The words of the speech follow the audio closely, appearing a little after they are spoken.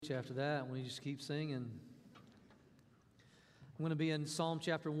After that, we just keep singing. I'm going to be in Psalm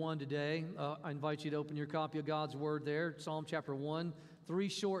chapter 1 today. I invite you to open your copy of God's Word there. Psalm chapter 1, 3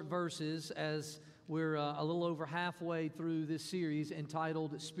 short verses as we're a little over halfway through this series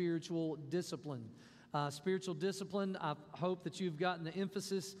entitled Spiritual Discipline. Spiritual discipline, I hope that you've gotten the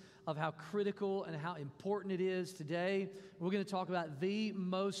emphasis of how critical and how important it is today. We're going to talk about the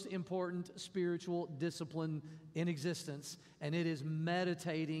most important spiritual discipline in existence, and it is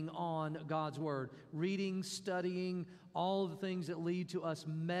meditating on God's Word. Reading, studying, all of the things that lead to us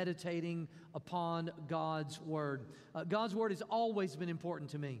meditating upon God's Word. God's Word has always been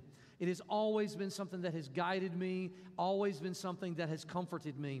important to me. It has always been something that has guided me, always been something that has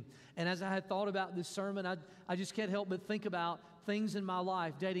comforted me. And as I had thought about this sermon, I just can't help but think about things in my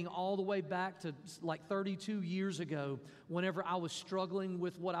life dating all the way back to like 32 years ago whenever I was struggling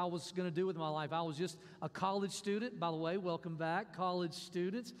with what I was going to do with my life. I was just a college student. By the way, welcome back, college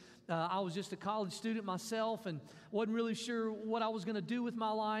students. I was just a college student myself and wasn't really sure what I was going to do with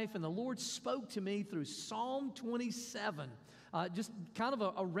my life. And the Lord spoke to me through Psalm 27. Just kind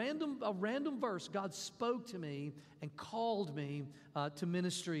of a random verse. God spoke to me and called me to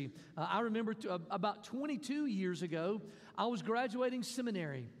ministry. I remember about 22 years ago, I was graduating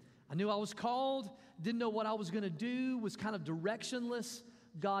seminary. I knew I was called, didn't know what I was going to do, was kind of directionless.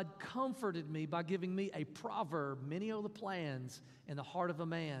 God comforted me by giving me a proverb. Many are the plans in the heart of a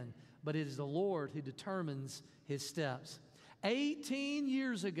man, but it is the Lord who determines his steps. 18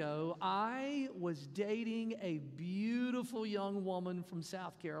 years ago, I was dating a beautiful young woman from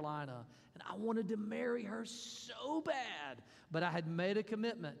South Carolina, and I wanted to marry her so bad, but I had made a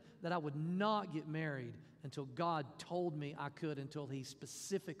commitment that I would not get married until God told me I could, until He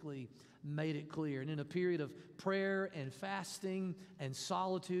specifically made it clear. And in a period of prayer and fasting and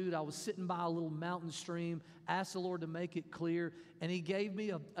solitude, I was sitting by a little mountain stream, asked the Lord to make it clear, and He gave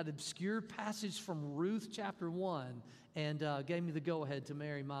me an obscure passage from Ruth chapter 1, and gave me the go-ahead to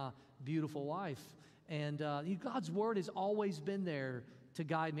marry my beautiful wife. And God's Word has always been there to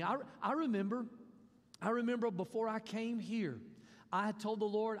guide me. I remember before I came here, I had told the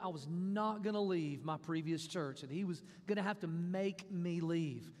Lord I was not going to leave my previous church, and He was going to have to make me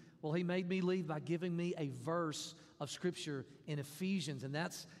leave. Well, He made me leave by giving me a verse of Scripture in Ephesians, and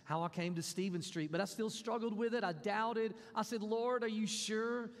that's how I came to Stephen Street. But I still struggled with it. I doubted. I said, Lord, are you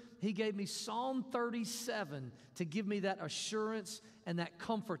sure? He gave me Psalm 37 to give me that assurance and that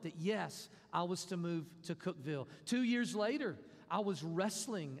comfort that, yes, I was to move to Cookeville. 2 years later, I was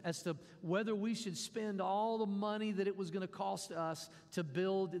wrestling as to whether we should spend all the money that it was going to cost us to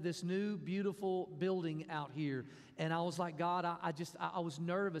build this new, beautiful building out here. And I was like, God, I was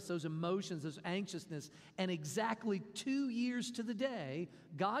nervous, those emotions, those anxiousness. And exactly 2 years to the day,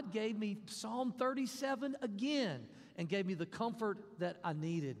 God gave me Psalm 37 again and gave me the comfort that I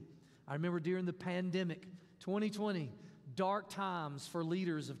needed. I remember during the pandemic, 2020, dark times for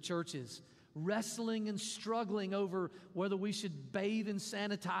leaders of churches, wrestling and struggling over whether we should bathe in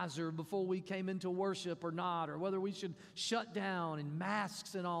sanitizer before we came into worship or not, or whether we should shut down and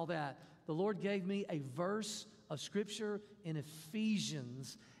masks and all that. The Lord gave me a verse of Scripture in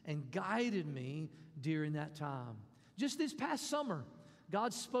Ephesians and guided me during that time. Just this past summer,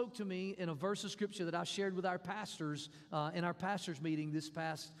 God spoke to me in a verse of Scripture that I shared with our pastors in our pastors meeting this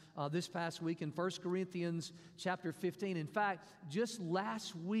past week in 1 Corinthians chapter 15. In fact, just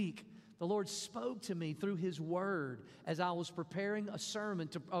last week, the Lord spoke to me through His Word as I was preparing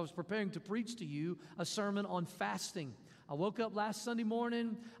to preach to you a sermon on fasting. I woke up last Sunday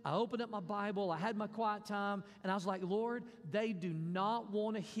morning, I opened up my Bible, I had my quiet time, and I was like, Lord, they do not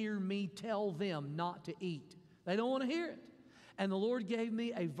want to hear me tell them not to eat. They don't want to hear it. And the Lord gave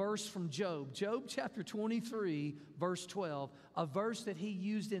me a verse from Job chapter 23, verse 12, a verse that He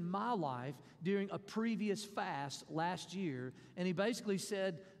used in my life during a previous fast last year. And He basically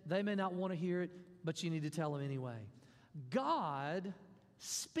said, they may not want to hear it, but you need to tell them anyway. God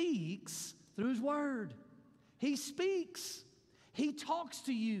speaks through His Word. He speaks. He talks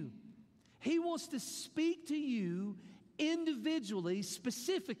to you. He wants to speak to you individually,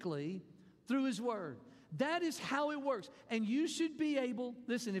 specifically, through His Word. That is how it works. And you should be able,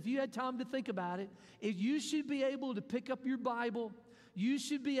 listen, if you had time to think about it, if you should be able to pick up your Bible, you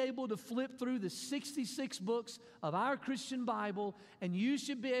should be able to flip through the 66 books of our Christian Bible, and you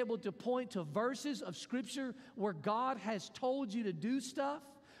should be able to point to verses of Scripture where God has told you to do stuff,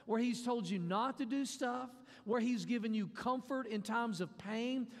 where He's told you not to do stuff, where He's given you comfort in times of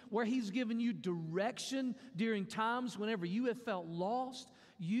pain, where He's given you direction during times whenever you have felt lost.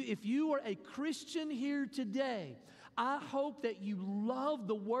 If you are a Christian here today, I hope that you love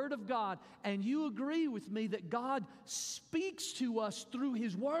the Word of God and you agree with me that God speaks to us through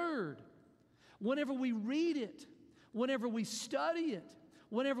His Word. Whenever we read it, whenever we study it,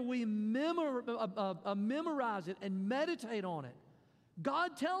 whenever we memorize it and meditate on it,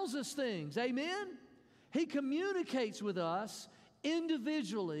 God tells us things. Amen? He communicates with us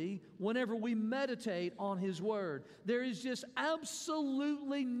individually whenever we meditate on His Word. There is just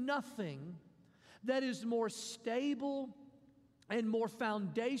absolutely nothing that is more stable and more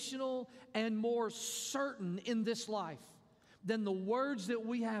foundational and more certain in this life than the words that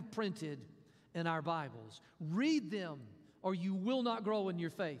we have printed in our Bibles. Read them or you will not grow in your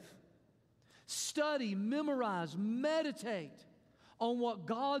faith. Study, memorize, meditate on what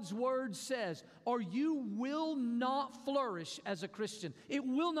God's Word says, or you will not flourish as a Christian. It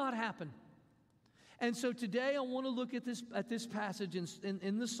will not happen. And so today I want to look at this passage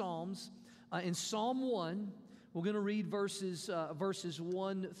in the Psalms. In Psalm 1, we're going to read verses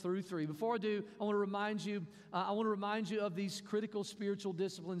 1 through 3. Before I do, I want to remind you of these critical spiritual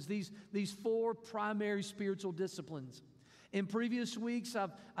disciplines, these four primary spiritual disciplines. In previous weeks,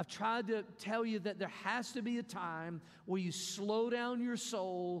 I've tried to tell you that there has to be a time where you slow down your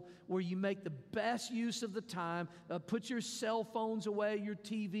soul, where you make the best use of the time, put your cell phones away, your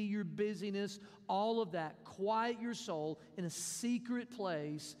TV, your busyness, all of that. Quiet your soul in a secret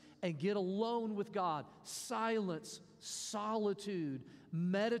place and get alone with God. Silence, solitude,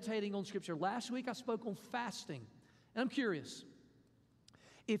 meditating on Scripture. Last week, I spoke on fasting. And I'm curious,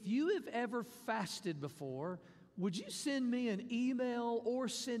 if you have ever fasted before, would you send me an email or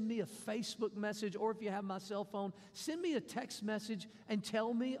send me a Facebook message, or if you have my cell phone, send me a text message and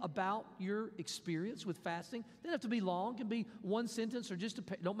tell me about your experience with fasting? It doesn't have to be long. It can be one sentence or just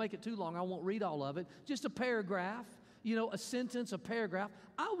don't make it too long. I won't read all of it. Just a paragraph, a sentence, a paragraph.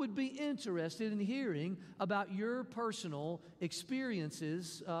 I would be interested in hearing about your personal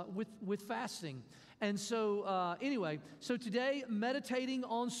experiences with fasting. And so, so today, meditating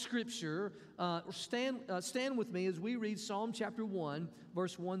on Scripture, stand with me as we read Psalm chapter 1,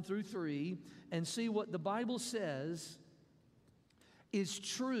 verse 1 through 3, and see what the Bible says is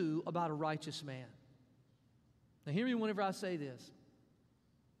true about a righteous man. Now, hear me whenever I say this,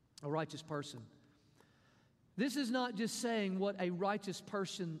 a righteous person. This is not just saying what a righteous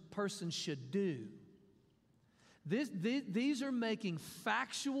person should do. These are making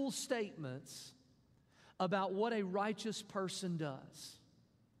factual statements about what a righteous person does.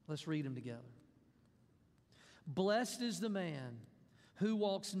 Let's read them together. Blessed is the man who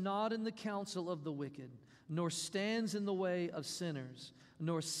walks not in the counsel of the wicked, nor stands in the way of sinners,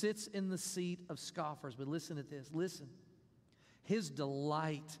 nor sits in the seat of scoffers. But listen to this. Listen. His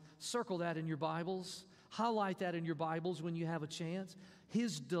delight. Circle that in your Bibles. Highlight that in your Bibles when you have a chance.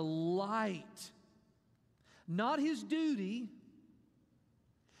 His delight. Not his duty.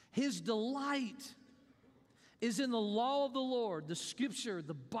 His delight is in the law of the Lord, the Scripture,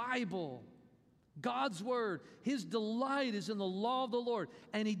 the Bible, God's Word. His delight is in the law of the Lord,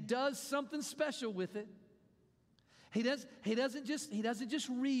 and he does something special with it. He doesn't just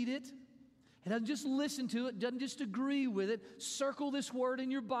read it. He doesn't just listen to it, doesn't just agree with it. Circle this word in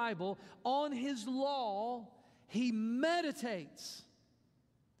your Bible. On his law, he meditates.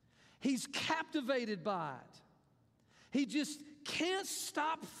 He's captivated by it. He just can't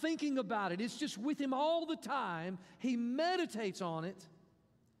stop thinking about it. It's just with him all the time. He meditates on it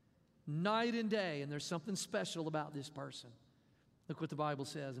night and day, and there's something special about this person. Look what the Bible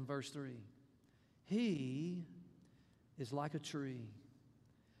says in verse 3. He is like a tree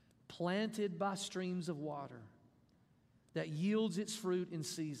planted by streams of water that yields its fruit in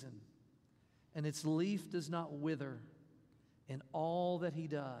season, and its leaf does not wither. In all that he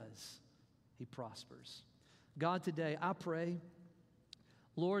does, he prospers. God, today I pray,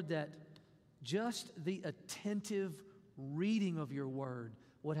 Lord, that just the attentive reading of your word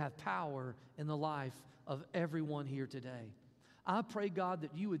would have power in the life of everyone here today. I pray, God,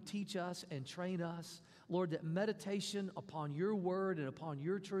 that you would teach us and train us, Lord, that meditation upon your word and upon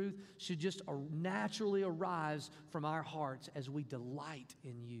your truth should just naturally arise from our hearts as we delight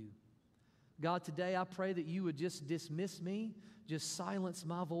in you. God, today I pray that you would just dismiss me, just silence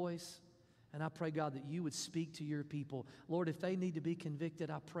my voice, and I pray, God, that you would speak to your people. Lord, if they need to be convicted,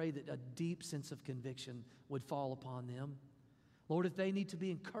 I pray that a deep sense of conviction would fall upon them. Lord, if they need to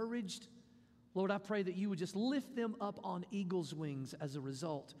be encouraged, Lord, I pray that you would just lift them up on eagle's wings as a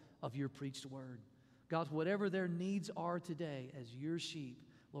result of your preached word. God, whatever their needs are today as your sheep,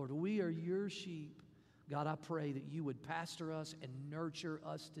 Lord, we are your sheep. God, I pray that you would pastor us and nurture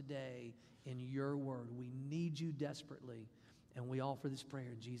us today in your word. We need you desperately, and we offer this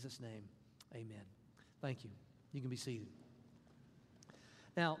prayer in Jesus' name. Amen. Thank you. You can be seated.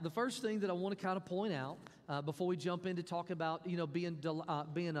 Now, the first thing that I want to kind of point out before we jump in to talk about, being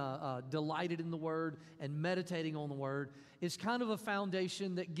delighted in the Word and meditating on the Word is kind of a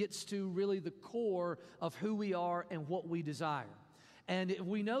foundation that gets to really the core of who we are and what we desire. And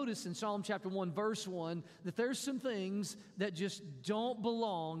we notice in Psalm chapter 1, verse 1, that there's some things that just don't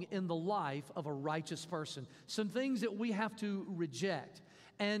belong in the life of a righteous person. Some things that we have to reject.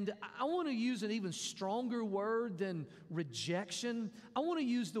 And I want to use an even stronger word than rejection. I want to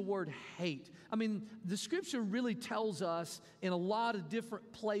use the word hate. I mean, the Scripture really tells us in a lot of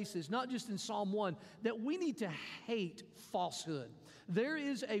different places, not just in Psalm 1, that we need to hate falsehood. There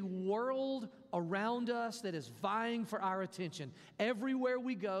is a world around us that is vying for our attention. Everywhere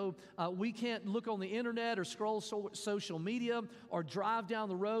we go, we can't look on the internet or scroll social media or drive down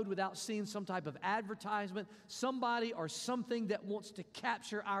the road without seeing some type of advertisement, somebody or something that wants to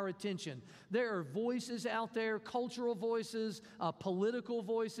capture our attention. There are voices out there, cultural voices, political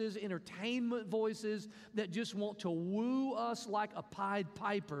voices, entertainment voices that just want to woo us like a Pied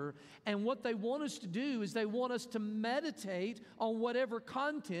Piper. And what they want us to do is they want us to meditate on whatever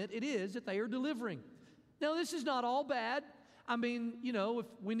content it is that they are delivering. Now, this is not all bad. I mean, if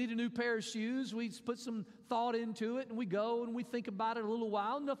we need a new pair of shoes, we put some thought into it and we go and we think about it a little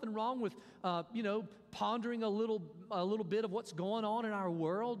while. Nothing wrong with, pondering a little bit of what's going on in our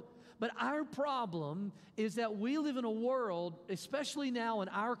world. But our problem is that we live in a world, especially now in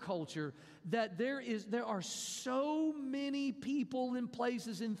our culture, that there are so many people and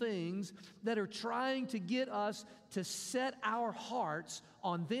places and things that are trying to get us to set our hearts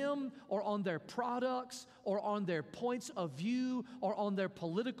on them or on their products or on their points of view or on their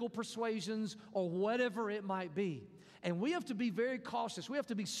political persuasions or whatever it might be. And we have to be very cautious. We have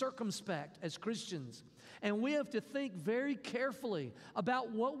to be circumspect as Christians. And we have to think very carefully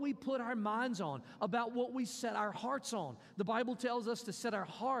about what we put our minds on, about what we set our hearts on. The Bible tells us to set our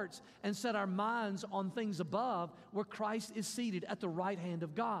hearts and set our minds on things above where Christ is seated at the right hand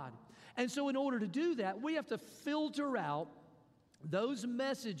of God. And so in order to do that, we have to filter out those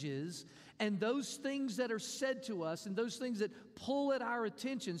messages and those things that are said to us and those things that pull at our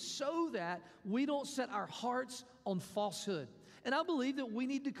attention so that we don't set our hearts on falsehood. And I believe that we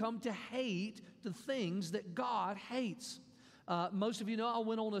need to come to hate the things that God hates. Most of you know I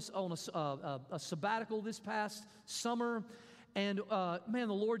went on a sabbatical this past summer. And man,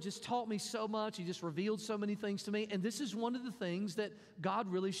 the Lord just taught me so much. He just revealed so many things to me. And this is one of the things that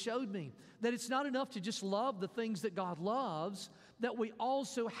God really showed me. That it's not enough to just love the things that God loves, that we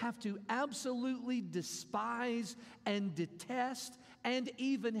also have to absolutely despise and detest and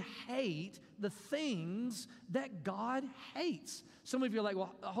even hate the things that God hates. Some of you are like,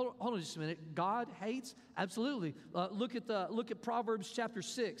 well, hold on just a minute. God hates? Absolutely. Look at Proverbs chapter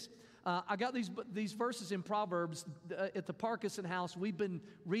 6. I got these verses in Proverbs at the Parkinson House. We've been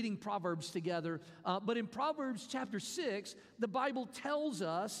reading Proverbs together. But in Proverbs chapter 6, the Bible tells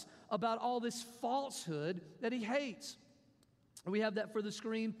us about all this falsehood that he hates. We have that for the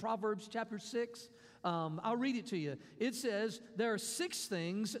screen, Proverbs chapter 6. I'll read it to you. It says, there are 6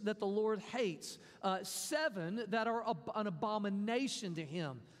 things that the Lord hates, 7 that are an abomination to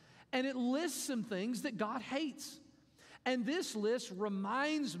him. And it lists some things that God hates. And this list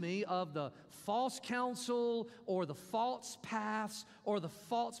reminds me of the false counsel or the false paths or the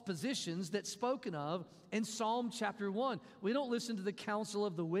false positions that's spoken of in Psalm chapter 1. We don't listen to the counsel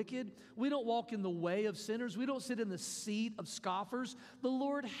of the wicked. We don't walk in the way of sinners. We don't sit in the seat of scoffers. The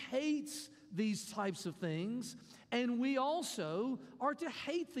Lord hates these types of things, and we also are to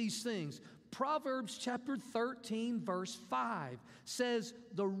hate these things. Proverbs chapter 13, verse 5 says,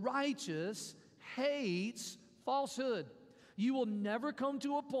 the righteous hates falsehood. You will never come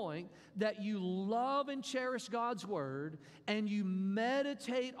to a point that you love and cherish God's Word and you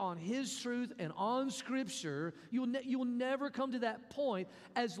meditate on His truth and on Scripture. You will never come to that point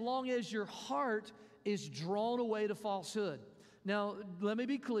as long as your heart is drawn away to falsehood. Now, let me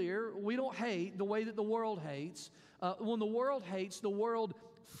be clear. We don't hate the way that the world hates. When the world hates, the world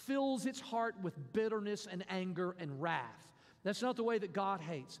fills its heart with bitterness and anger and wrath. That's not the way that God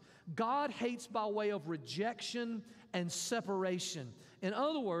hates. God hates by way of rejection and separation. In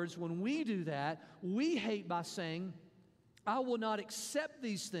other words, when we do that, we hate by saying, I will not accept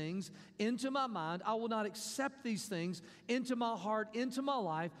these things into my mind. I will not accept these things into my heart, into my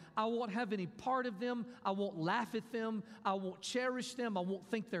life. I won't have any part of them. I won't laugh at them. I won't cherish them. I won't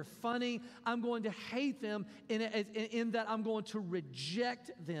think they're funny. I'm going to hate them in that I'm going to reject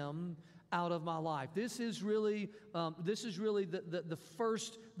them out of my life. This is really the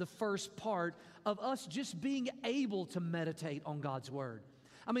first part of us just being able to meditate on God's Word.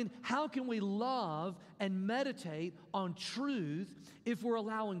 I mean, how can we love and meditate on truth if we're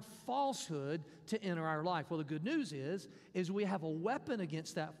allowing falsehood to enter our life? Well, the good news is we have a weapon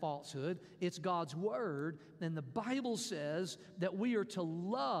against that falsehood. It's God's Word, and the Bible says that we are to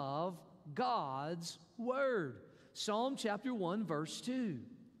love God's Word. Psalm chapter 1, verse 2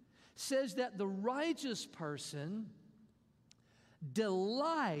 says that the righteous person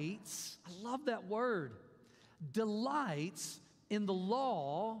delights, I love that word, delights in the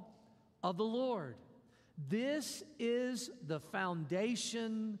law of the Lord. This is the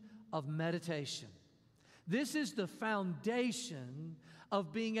foundation of meditation. This is the foundation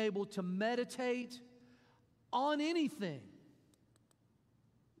of being able to meditate on anything.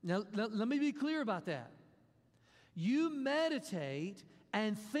 Now, let me be clear about that. You meditate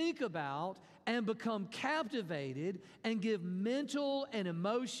and think about and become captivated and give mental and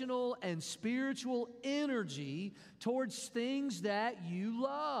emotional and spiritual energy towards things that you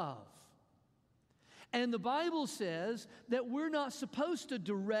love. And the Bible says that we're not supposed to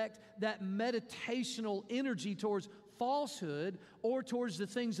direct that meditational energy towards falsehood or towards the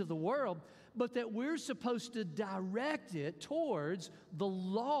things of the world, but that we're supposed to direct it towards the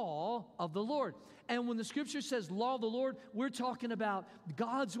law of the Lord. And when the Scripture says law of the Lord, we're talking about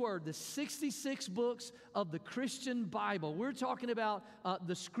God's Word, the 66 books of the Christian Bible. We're talking about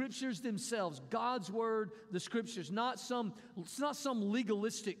the Scriptures themselves, God's Word, the Scriptures, it's not some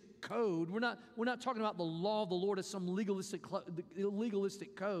legalistic code. We're not talking about the law of the Lord as some legalistic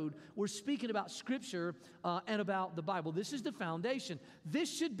code. We're speaking about Scripture and about the Bible. This is the foundation.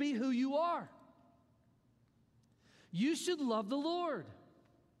 This should be who you are. You should love the Lord.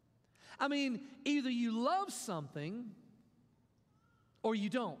 I mean, either you love something or you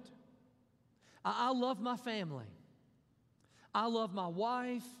don't. I love my family. I love my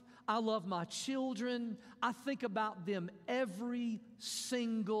wife. I love my children. I think about them every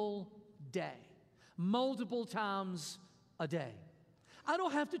single day, multiple times a day. I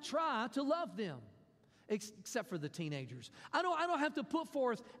don't have to try to love them, except for the teenagers. I don't have to put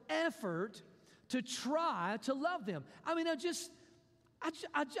forth effort to try to love them. I mean, I just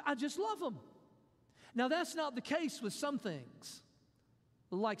love them. Now, that's not the case with some things,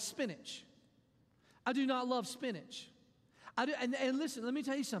 like spinach. I do not love spinach. And listen, let me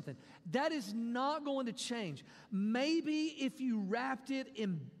tell you something. That is not going to change. Maybe if you wrapped it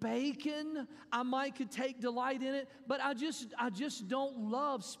in bacon, I could take delight in it, but I just don't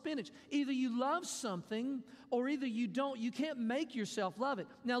love spinach. Either you love something or either you don't. You can't make yourself love it.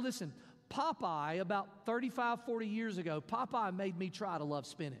 Now listen, Popeye, about 35, 40 years ago, Popeye made me try to love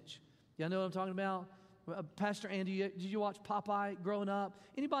spinach. Y'all know what I'm talking about? Pastor Andy, did you watch Popeye growing up?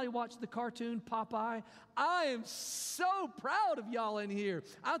 Anybody watch the cartoon Popeye? I am so proud of y'all in here.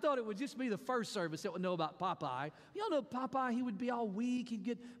 I thought it would just be the first service that would know about Popeye. Y'all know Popeye, he would be all weak.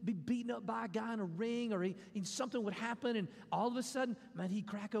 He'd be beaten up by a guy in a ring, or something would happen, and all of a sudden, man, he'd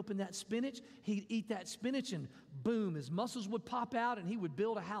crack open that spinach. He'd eat that spinach, and boom, his muscles would pop out, and he would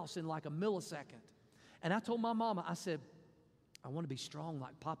build a house in like a millisecond. And I told my mama, I said, I want to be strong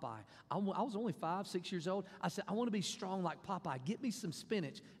like Popeye. I was only 5, 6 years old. I said, I want to be strong like Popeye. Get me some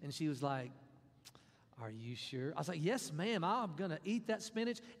spinach. And she was like, are you sure? I was like, yes, ma'am. I'm going to eat that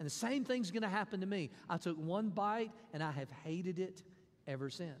spinach, and the same thing's going to happen to me. I took one bite, and I have hated it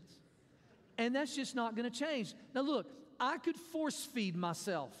ever since. And that's just not going to change. Now, look, I could force feed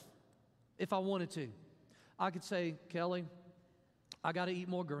myself if I wanted to. I could say, Kelly, I got to eat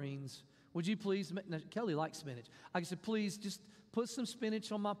more greens. Would you please, now, Kelly likes spinach. I could say, please just put some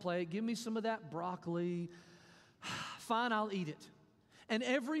spinach on my plate. Give me some of that broccoli. Fine, I'll eat it. And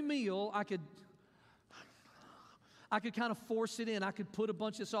every meal, I could kind of force it in. I could put a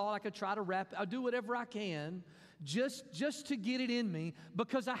bunch of salt. I could try to wrap it. I'll do whatever I can just to get it in me,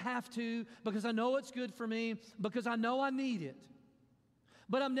 because I have to, because I know it's good for me, because I know I need it.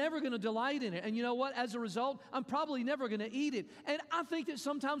 But I'm never going to delight in it. And you know what? As a result, I'm probably never going to eat it. And I think that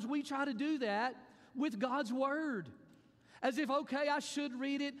sometimes we try to do that with God's Word. As if, okay, I should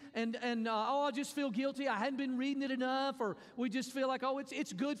read it, and I just feel guilty. I hadn't been reading it enough, or we just feel like, oh,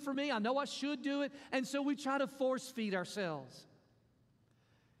 it's good for me. I know I should do it. And so we try to force feed ourselves.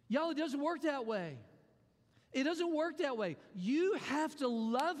 Y'all, it doesn't work that way. It doesn't work that way. You have to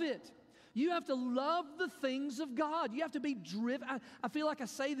love it. You have to love the things of God. You have to be driven. I feel like I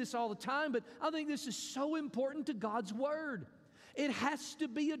say this all the time, but I think this is so important to God's Word. It has to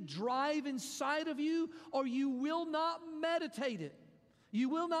be a drive inside of you, or you will not meditate it. You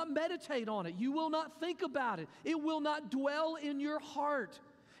will not meditate on it. You will not think about it. It will not dwell in your heart.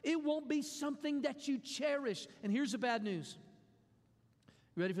 It won't be something that you cherish. And here's the bad news.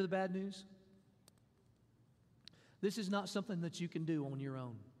 You ready for the bad news? This is not something that you can do on your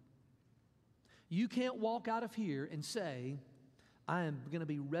own. You can't walk out of here and say, I am going to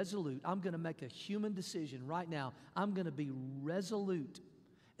be resolute. I'm going to make a human decision right now. I'm going to be resolute,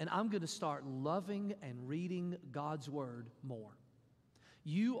 and I'm going to start loving and reading God's Word more.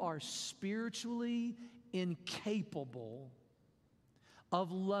 You are spiritually incapable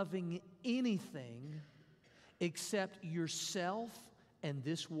of loving anything except yourself and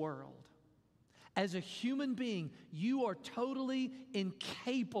this world. As a human being, you are totally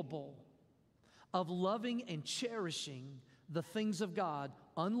incapable of loving and cherishing the things of God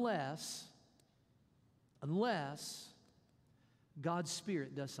unless God's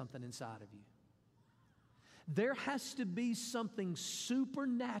Spirit does something inside of you. There has to be something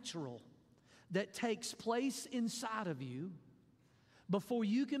supernatural that takes place inside of you before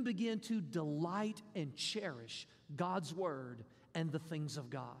you can begin to delight and cherish God's Word and the things of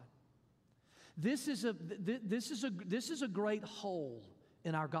God. This is a great hole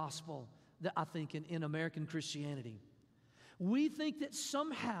in our gospel, that I think in American Christianity. We think that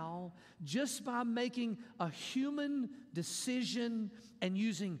somehow, just by making a human decision and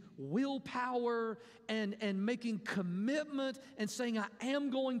using willpower and making commitment and saying, I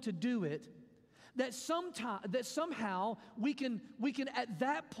am going to do it, that somehow we can at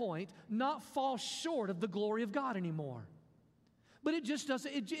that point not fall short of the glory of God anymore. But it just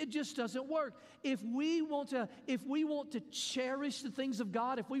doesn't work. If we want to cherish the things of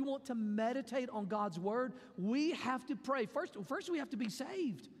God, if we want to meditate on God's Word, we have to pray. First we have to be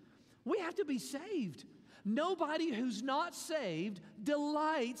saved. We have to be saved. Nobody who's not saved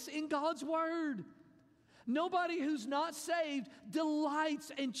delights in God's Word. Nobody who's not saved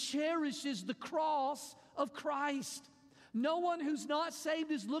delights and cherishes the cross of Christ. No one who's not saved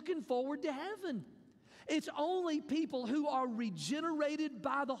is looking forward to heaven. It's only people who are regenerated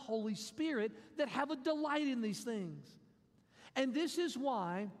by the Holy Spirit that have a delight in these things. And this is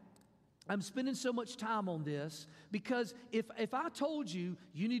why I'm spending so much time on this, because if I told you,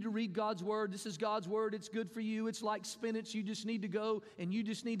 you need to read God's Word, this is God's Word, it's good for you, it's like spinach, you just need to go and you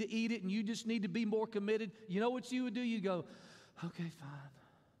just need to eat it and you just need to be more committed, you know what you would do? You'd go, okay,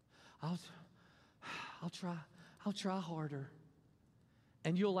 fine, I'll try harder.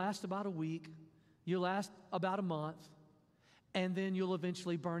 And you'll last about a week, you'll last about a month, and then you'll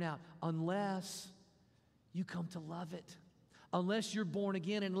eventually burn out unless you come to love it. Unless you're born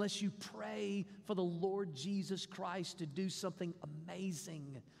again, unless you pray for the Lord Jesus Christ to do something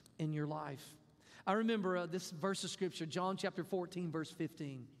amazing in your life. I remember this verse of Scripture, John chapter 14, verse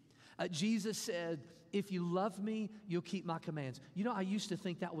 15. Jesus said, if you love me, you'll keep my commands. You know, I used to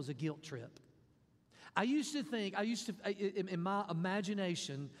think that was a guilt trip. In my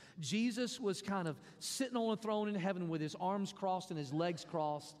imagination, Jesus was kind of sitting on a throne in heaven with his arms crossed and his legs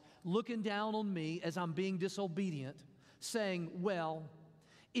crossed, looking down on me as I'm being disobedient, saying, well,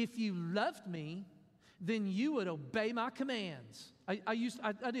 if you loved me, then you would obey my commands. I used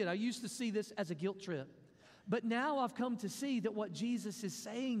to see this as a guilt trip. But now I've come to see that what Jesus is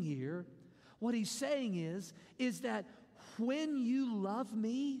saying here, what he's saying is that when you love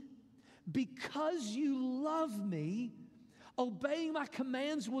me, because you love me, obeying my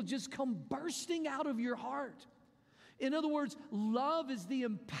commands will just come bursting out of your heart. In other words, love is the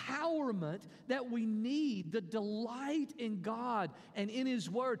empowerment that we need, the delight in God and in His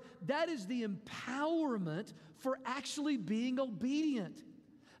Word. That is the empowerment for actually being obedient.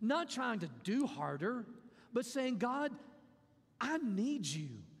 Not trying to do harder, but saying, God, I need you.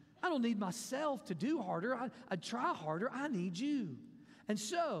 I don't need myself to do harder. I try harder. I need you. And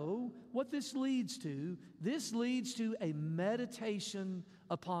so, what this leads to a meditation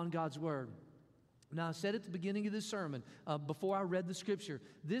upon God's Word. Now, I said at the beginning of this sermon, before I read the Scripture,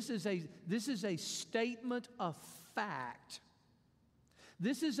 this is a statement of fact.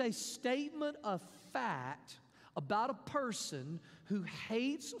 This is a statement of fact about a person who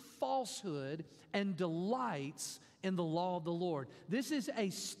hates falsehood and delights in the law of the Lord. This is a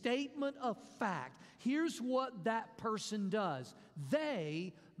statement of fact. Here's what that person does.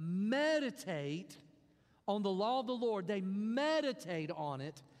 They meditate on the law of the Lord. They meditate on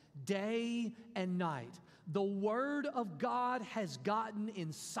it day and night. The Word of God has gotten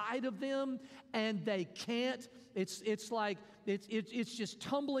inside of them, and they can't, it's just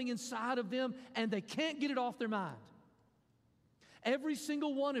tumbling inside of them, and they can't get it off their mind. Every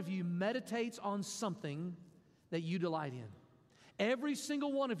single one of you meditates on something that you delight in. Every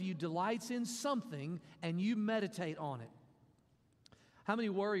single one of you delights in something, and you meditate on it. How many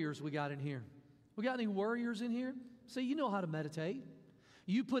warriors we got in here? We got any warriors in here? See, you know how to meditate.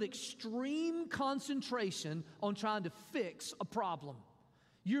 You put extreme concentration on trying to fix a problem.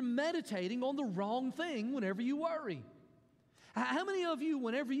 You're meditating on the wrong thing whenever you worry. How many of you,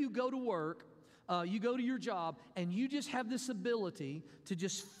 whenever you go to work, you go to your job, and you just have this ability to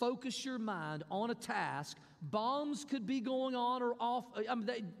just focus your mind on a task? Bombs could be going on or off.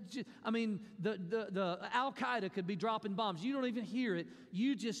 The Al-Qaeda could be dropping bombs. You don't even hear it.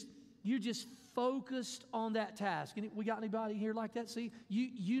 You're just focused on that task. And we got anybody here like that? See,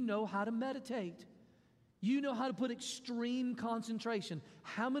 you know how to meditate. You know how to put extreme concentration.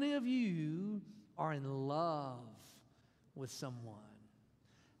 How many of you are in love with someone?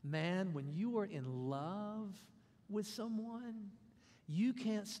 Man, when you are in love with someone, you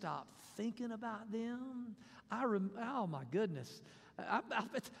can't stop thinking about them. Oh my goodness.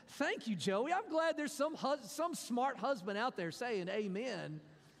 Thank you, Joey. I'm glad there's some smart husband out there saying amen.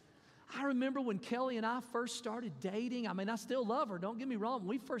 I remember when Kelly and I first started dating. I mean, I still love her, don't get me wrong. When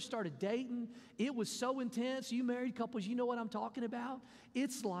we first started dating, it was so intense. You married couples, you know what I'm talking about.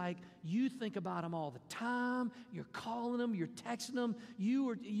 It's like you think about them all the time. You're calling them, you're texting them.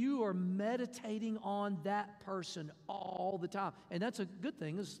 You are meditating on that person all the time. And that's a good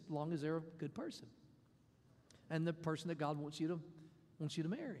thing as long as they're a good person. And the person that God wants you to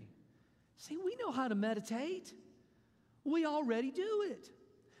marry. See, we know how to meditate. We already do it.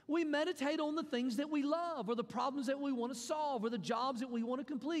 We meditate on the things that we love, or the problems that we want to solve, or the jobs that we want to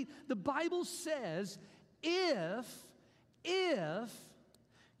complete. The Bible says if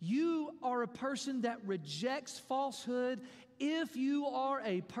you are a person that rejects falsehood, if you are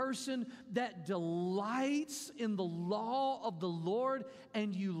a person that delights in the law of the Lord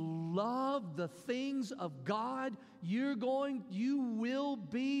and you love the things of God, you will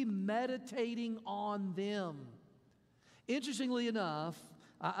be meditating on them. Interestingly enough,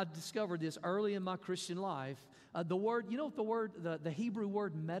 I discovered this early in my Christian life. The word, you know what the Hebrew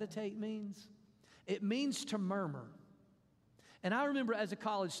word meditate means? It means to murmur. And I remember as a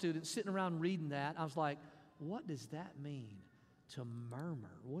college student sitting around reading that, I was like, what does that mean? To murmur.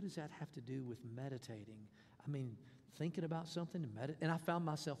 What does that have to do with meditating? I mean, thinking about something, and I found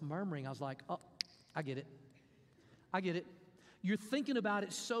myself murmuring. I was like, oh, I get it. You're thinking about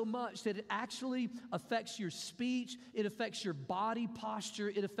it so much that it actually affects your speech, it affects your body posture,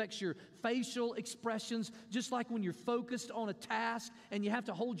 it affects your facial expressions, just like when you're focused on a task and you have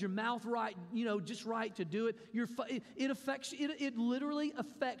to hold your mouth right, just right to do it. It literally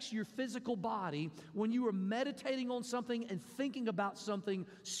affects your physical body when you are meditating on something and thinking about something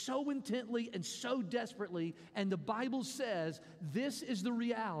so intently and so desperately. And the Bible says this is the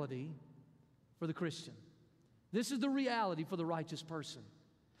reality for the Christian. This is the reality for the righteous person.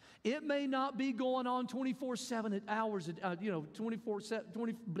 It may not be going on 24/7 hours, 24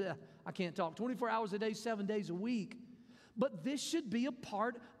 hours a day, 7 days a week. But this should be a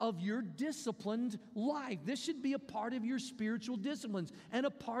part of your disciplined life. This should be a part of your spiritual disciplines and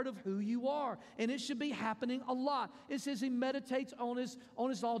a part of who you are. And it should be happening a lot. It says he meditates on us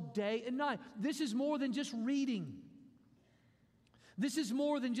all day and night. This is more than just reading. This is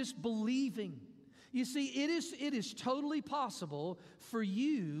more than just believing. You see, it is totally possible for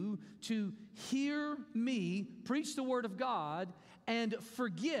you to hear me preach the Word of God and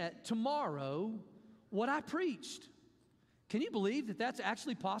forget tomorrow what I preached. Can you believe that that's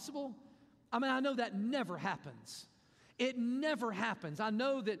actually possible? I mean, I know that never happens. It never happens. I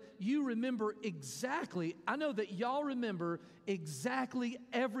know that you remember exactly, I know that y'all remember exactly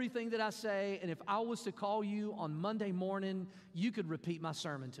everything that I say, and if I was to call you on Monday morning, you could repeat my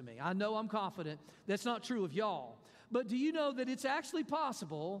sermon to me. I know I'm confident that's not true of y'all. But do you know that it's actually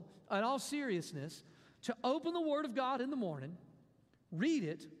possible, in all seriousness, to open the Word of God in the morning, read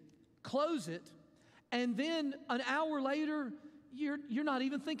it, close it, and then an hour later, you're not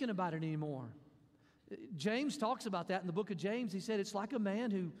even thinking about it anymore. James talks about that in the book of James. He said it's like a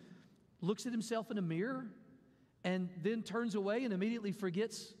man who looks at himself in a mirror and then turns away and immediately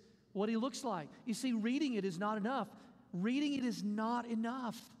forgets what he looks like. You see, reading it is not enough. Reading it is not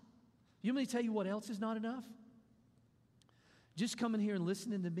enough. You want me to tell you what else is not enough? Just coming here and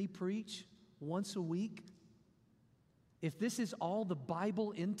listening to me preach once a week. If this is all the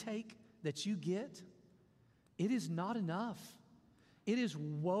Bible intake that you get, it is not enough. It is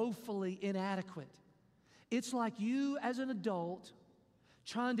woefully inadequate. It's like you as an adult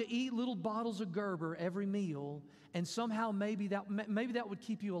trying to eat little bottles of Gerber every meal, and somehow maybe that would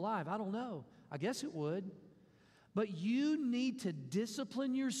keep you alive. I don't know. I guess it would. But you need to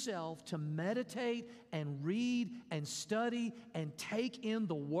discipline yourself to meditate and read and study and take in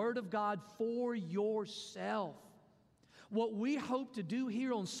the Word of God for yourself. What we hope to do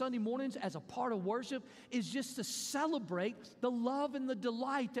here on Sunday mornings as a part of worship is just to celebrate the love and the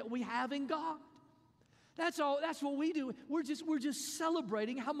delight that we have in God. That's all. That's what we do. We're just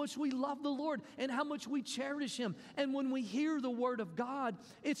celebrating how much we love the Lord and how much we cherish Him. And when we hear the Word of God,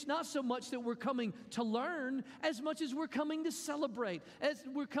 it's not so much that we're coming to learn as much as we're coming to celebrate, as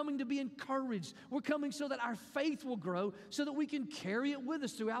we're coming to be encouraged. We're coming so that our faith will grow, so that we can carry it with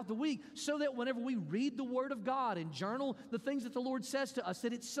us throughout the week, so that whenever we read the Word of God and journal the things that the Lord says to us,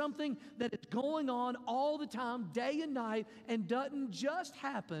 that it's something that is going on all the time, day and night, and doesn't just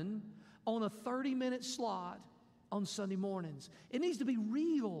happen on a 30-minute slot on Sunday mornings. It needs to be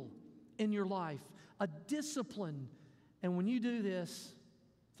real in your life, a discipline. And when you do this,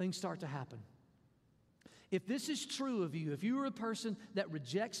 things start to happen. If this is true of you, if you are a person that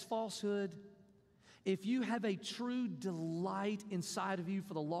rejects falsehood, if you have a true delight inside of you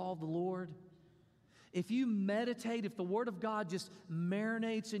for the law of the Lord, if you meditate, if the Word of God just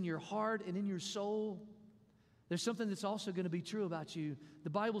marinates in your heart and in your soul, there's something that's also going to be true about you. The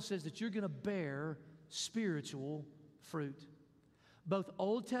Bible says that you're going to bear spiritual fruit. Both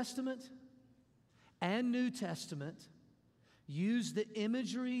Old Testament and New Testament use the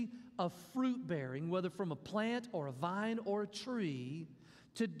imagery of fruit bearing, whether from a plant or a vine or a tree,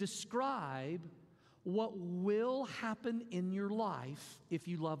 to describe what will happen in your life if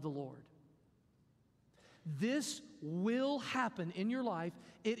you love the Lord. This will happen in your life.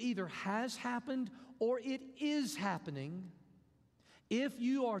 It either has happened or it is happening if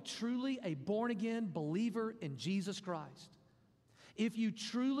you are truly a born-again believer in Jesus Christ. If you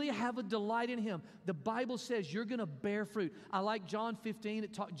truly have a delight in Him, the Bible says you're going to bear fruit. I like John 15.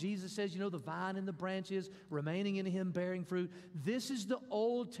 Jesus says, the vine and the branches, remaining in Him, bearing fruit. This is the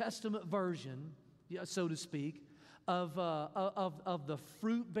Old Testament version, so to speak, of the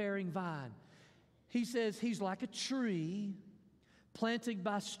fruit-bearing vine. He says He's like a tree planted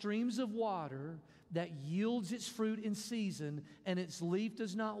by streams of water that yields its fruit in season, and its leaf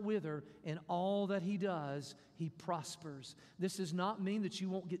does not wither. In all that He does, He prospers. This does not mean that you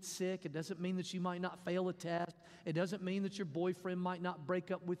won't get sick. It doesn't mean that you might not fail a test. It doesn't mean that your boyfriend might not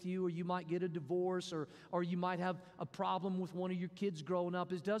break up with you, or you might get a divorce, or you might have a problem with one of your kids growing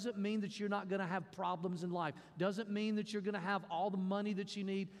up. It doesn't mean that you're not going to have problems in life. It doesn't mean that you're going to have all the money that you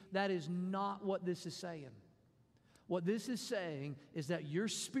need. That is not what this is saying. What this is saying is that your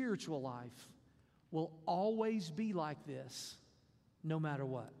spiritual life will always be like this, no matter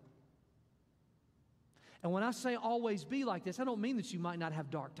what. And when I say always be like this, I don't mean that you might not have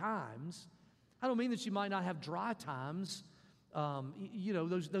dark times. I don't mean that you might not have dry times,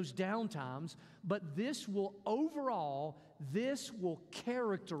 those down times. But this will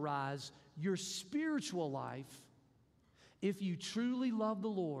characterize your spiritual life if you truly love the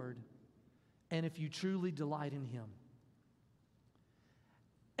Lord and if you truly delight in Him.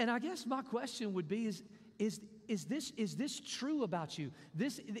 And I guess my question would be, is this true about you?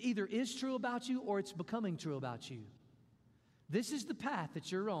 This either is true about you or it's becoming true about you. This is the path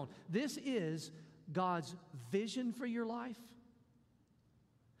that you're on. This is God's vision for your life,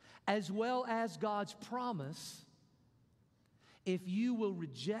 as well as God's promise. If you will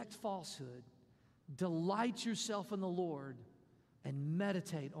reject falsehood, delight yourself in the Lord, and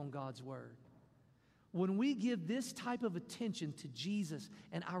meditate on God's Word. When we give this type of attention to Jesus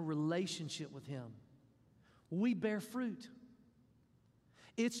and our relationship with Him, we bear fruit.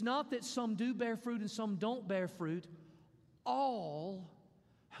 It's not that some do bear fruit and some don't bear fruit. All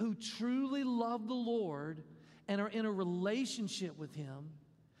who truly love the Lord and are in a relationship with Him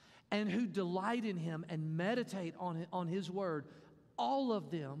and who delight in Him and meditate on His Word, all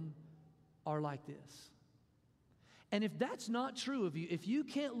of them are like this. And if that's not true of you, if you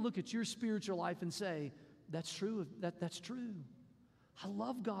can't look at your spiritual life and say, that's true, that's true. I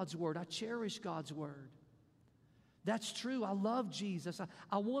love God's Word. I cherish God's Word. That's true. I love Jesus.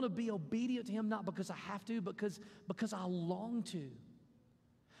 I want to be obedient to Him, not because I have to, but because I long to.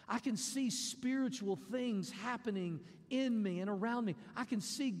 I can see spiritual things happening in me and around me. I can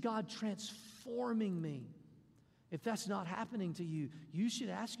see God transforming me. If that's not happening to you, you should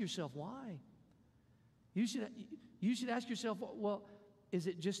ask yourself why. You should ask yourself, well, is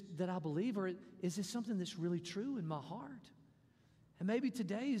it just that I believe, or is this something that's really true in my heart? And maybe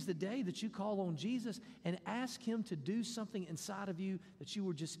today is the day that you call on Jesus and ask Him to do something inside of you that you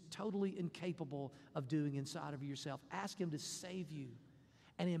were just totally incapable of doing inside of yourself. Ask Him to save you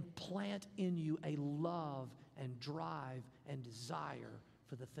and implant in you a love and drive and desire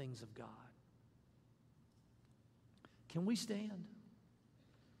for the things of God. Can we stand?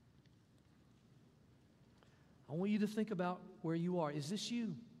 I want you to think about where you are. Is this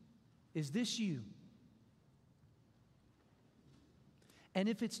you? Is this you? And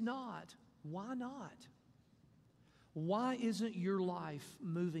if it's not, why not? Why isn't your life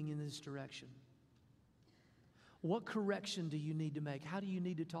moving in this direction? What correction do you need to make? How do you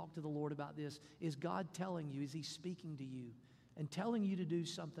need to talk to the Lord about this? Is God telling you? Is He speaking to you and telling you to do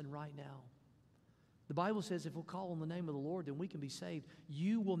something right now? The Bible says if we'll call on the name of the Lord, then we can be saved.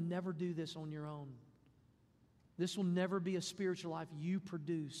 You will never do this on your own. This will never be a spiritual life you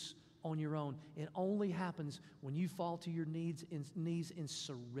produce on your own. It only happens when you fall to your knees in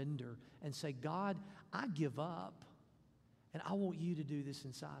surrender and say, God, I give up, and I want you to do this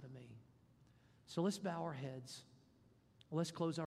inside of me. So let's bow our heads. Let's close our